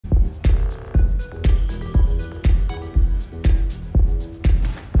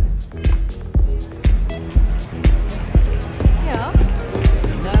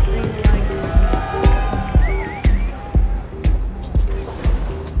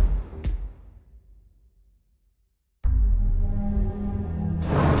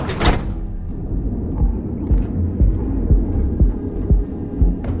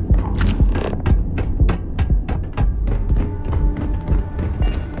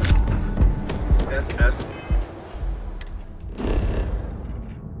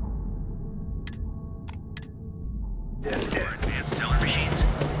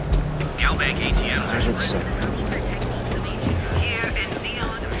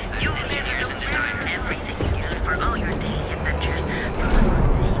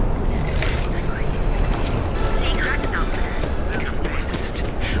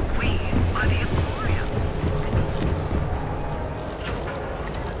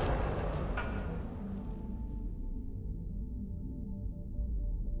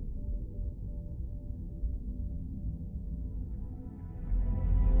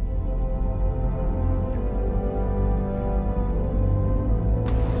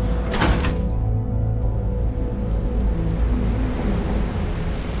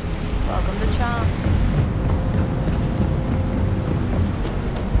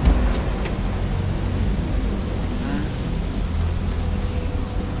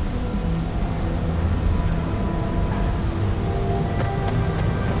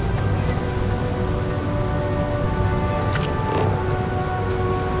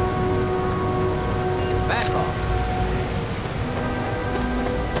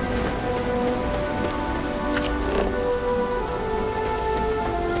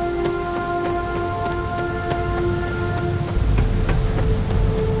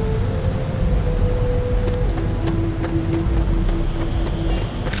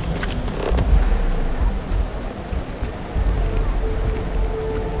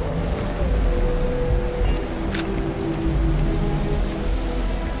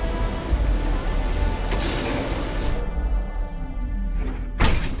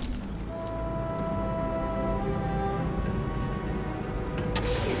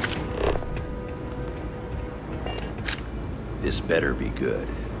This better be good.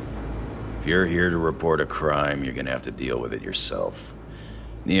 If you're here to report a crime, you're gonna have to deal with it yourself.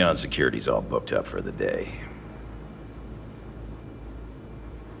 Neon Security's all booked up for the day.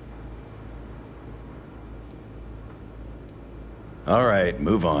 All right,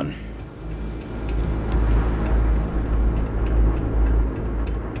 move on.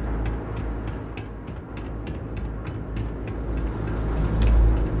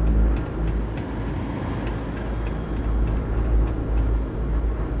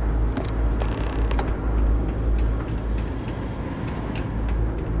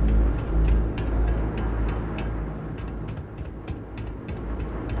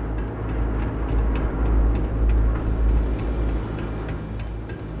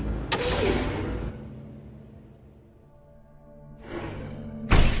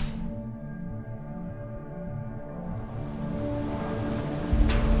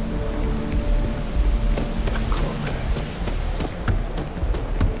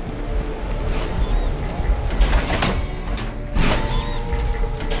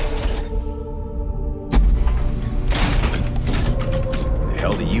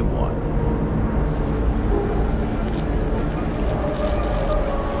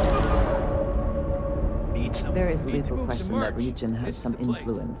 There is little question that Region has some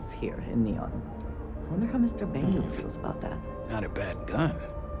influence here in Neon. I wonder how Mr. Banger feels about that. Not a bad gun.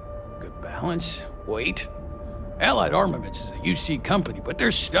 Good balance, weight. Allied Armaments is a UC company, but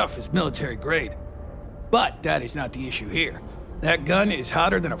their stuff is military grade. But that is not the issue here. That gun is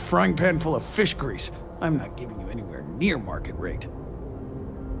hotter than a frying pan full of fish grease. I'm not giving you anywhere near market rate.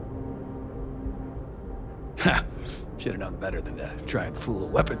 Ha! Should have known better than to try and fool a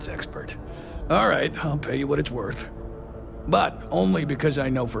weapons expert. All right, I'll pay you what it's worth. But only because I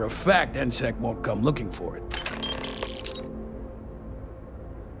know for a fact NSEC won't come looking for it.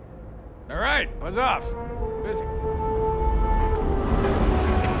 All right, buzz off. Busy.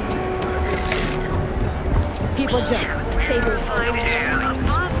 People jump. Sabers above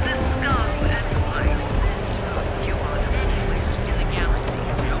the scum and light. You are the best places in the galaxy.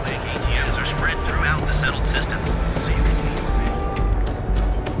 Geobank ATMs are spread throughout the settled systems, so you can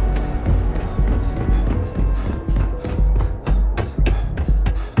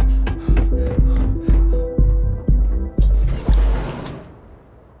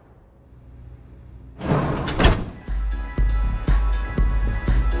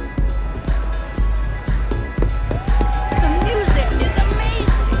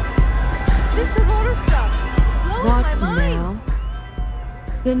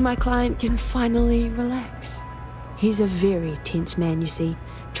Then my client can finally relax. He's a very tense man, you see.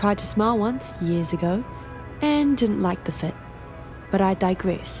 Tried to smile once, years ago, and didn't like the fit. But I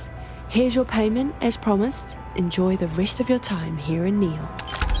digress. Here's your payment, as promised. Enjoy the rest of your time here in Neon.